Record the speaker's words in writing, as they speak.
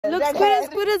Look, squirrels.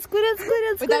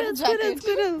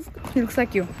 He looks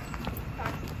like you.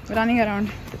 Running around.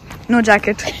 No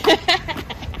jacket.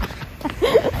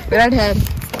 Red hair.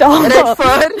 Stop. Red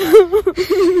fur.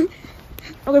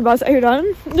 Okay, boss, are you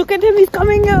done? Look at him, he's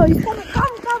coming here. He's coming. Come.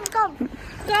 Come,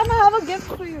 I have a gift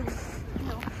for you.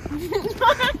 No.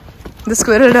 The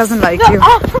squirrel doesn't like you.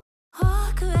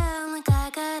 Walk around like I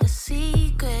got a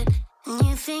secret, and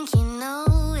you think you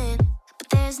know it, but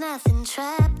there's nothing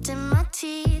trapped in my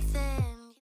teeth.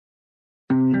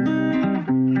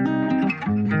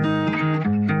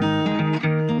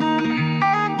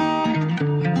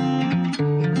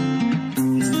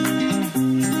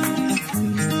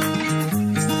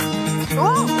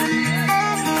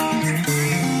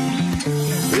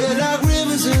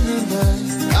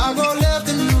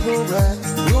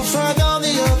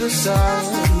 Side,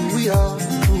 who we are.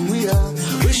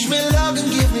 Wish me luck and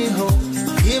give me hope.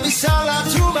 Give me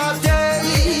sunlight to my day.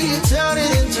 Turn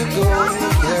it into gold.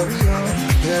 Carry on.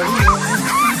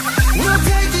 We'll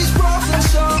take these broken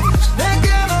songs, make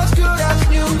them as good as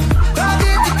new. Bind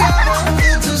it together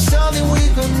into something we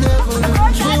could never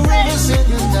lose. We're rivers in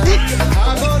the night.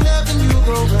 I go left and you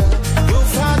go right. We'll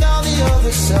find out the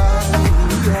other side.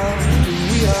 Who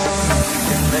we are.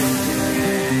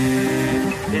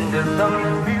 Into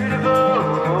something beautiful.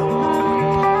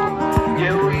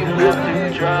 Yeah, we don't have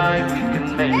to try. We can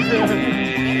make it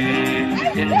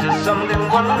into something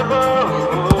wonderful.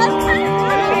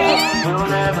 We'll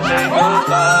never say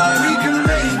goodbye. We can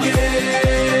make it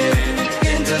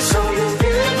into something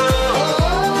beautiful.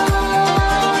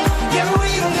 Yeah, we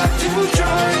don't have to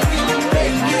try. We can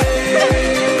make it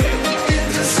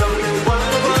into something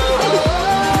wonderful.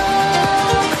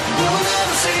 We'll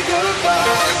never say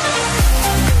goodbye.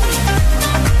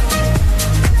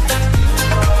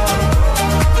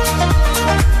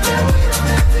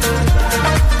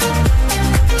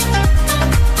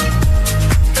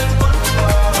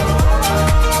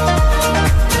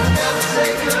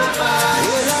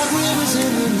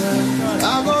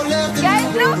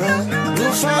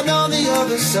 Find on the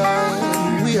other side.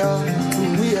 Who we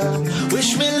are.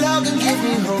 Wish me luck and give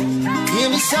me hope. Give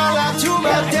me sunlight to my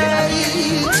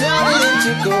day. Turn it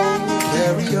into gold.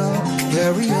 Carry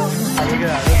on.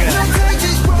 We'll take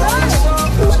these broken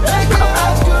songs, make them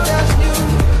as good as new.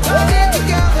 Put it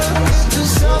together into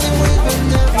something we could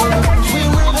never lose. We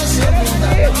will be sitting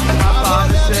there. I'm on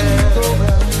letting you go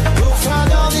back. We'll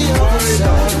find on the other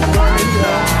side. Who we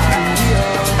are.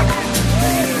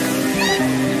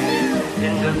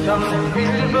 Into something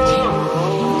beautiful.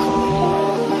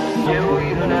 Yeah, we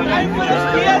don't have to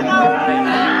try.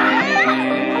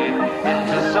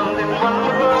 Into something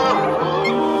wonderful.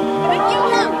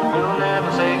 We'll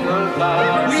never say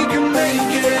goodbye. We can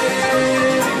make it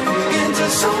into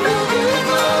something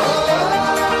beautiful.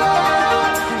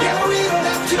 Yeah, we don't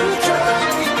have to try.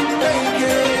 We can make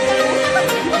it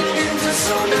into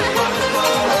something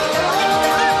wonderful.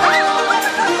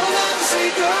 We'll never say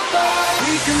goodbye.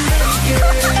 We can make it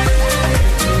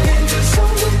into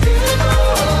something beautiful.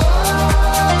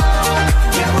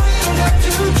 Yeah, we don't have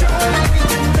to try. We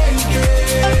can make it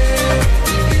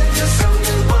into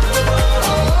something wonderful.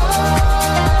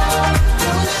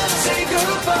 We'll never say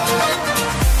goodbye.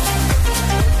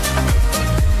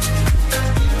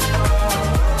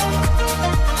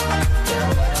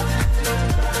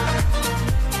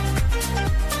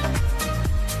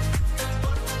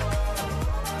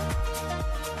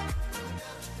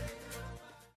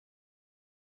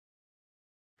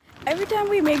 Every time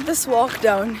we make this walk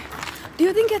down, do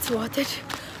you think it's worth it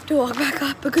to walk back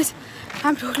up? Because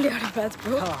I'm totally out of breath,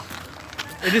 bro.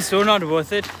 It is so not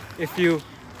worth it if you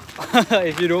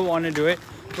if you don't want to do it.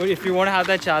 But if you want to have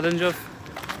that challenge of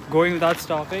going without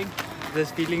stopping,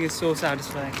 this feeling is so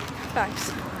satisfying.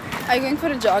 Thanks. Are you going for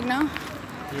a jog now?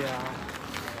 Yeah.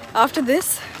 After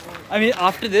this? I mean,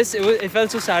 after this, it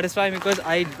felt so satisfying because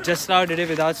I just now did it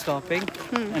without stopping,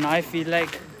 and I feel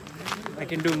like I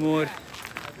can do more.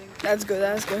 That's good.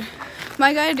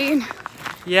 My guy Dean.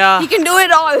 Yeah. He can do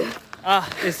it all.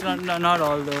 It's not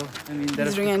all though. I mean,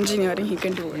 he's doing engineering. He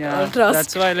can do it. Yeah. All. Trust.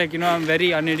 That's why, like, I'm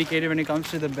very uneducated when it comes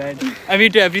to the bed. I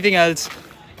mean, to everything else.